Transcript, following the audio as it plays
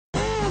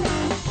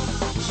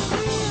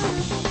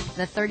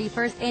The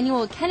 31st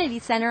Annual Kennedy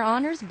Center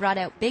Honors brought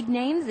out big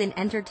names in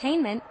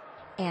entertainment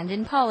and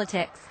in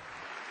politics.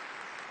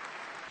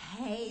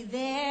 Hey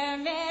there,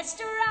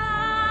 Mr.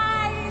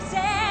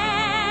 Streisand.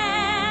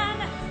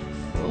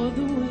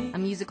 A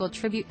musical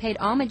tribute paid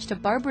homage to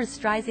Barbra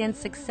Streisand's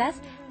success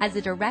as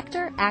a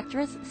director,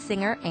 actress,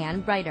 singer,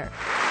 and writer.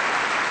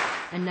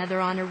 Another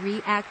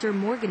honoree, actor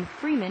Morgan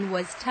Freeman,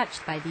 was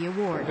touched by the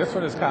award. This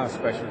one is kind of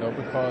special, though,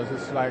 because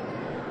it's like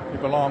you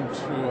belong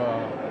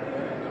to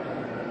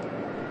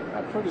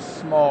a pretty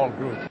small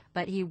group.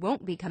 But he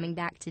won't be coming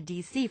back to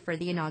D.C. for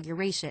the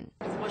inauguration.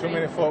 Too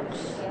many folks,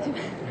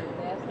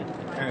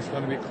 and it's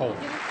going to be cold.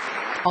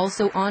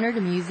 Also honored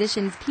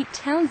musicians Pete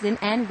Townshend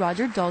and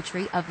Roger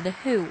Daltrey of The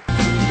Who.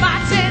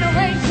 My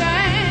generation,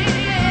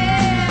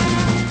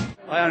 yeah.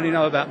 I only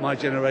know about my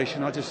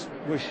generation. I just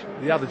wish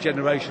the other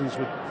generations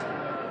would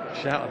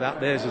shout about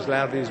theirs as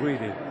loudly as we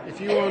did. If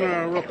you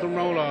honour a rock and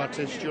roll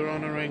artist, you're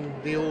honouring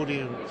the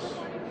audience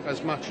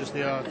as much as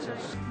the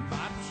artist.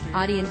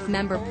 Audience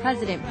member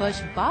President Bush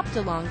bopped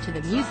along to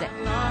the music.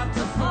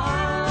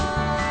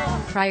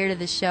 Prior to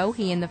the show,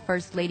 he and the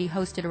First Lady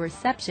hosted a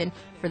reception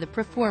for the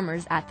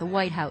performers at the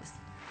White House.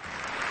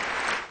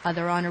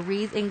 Other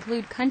honorees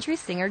include country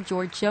singer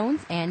George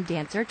Jones and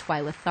dancer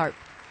Twyla Tharp.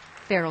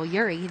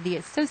 Faryl, The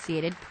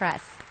Associated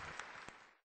Press.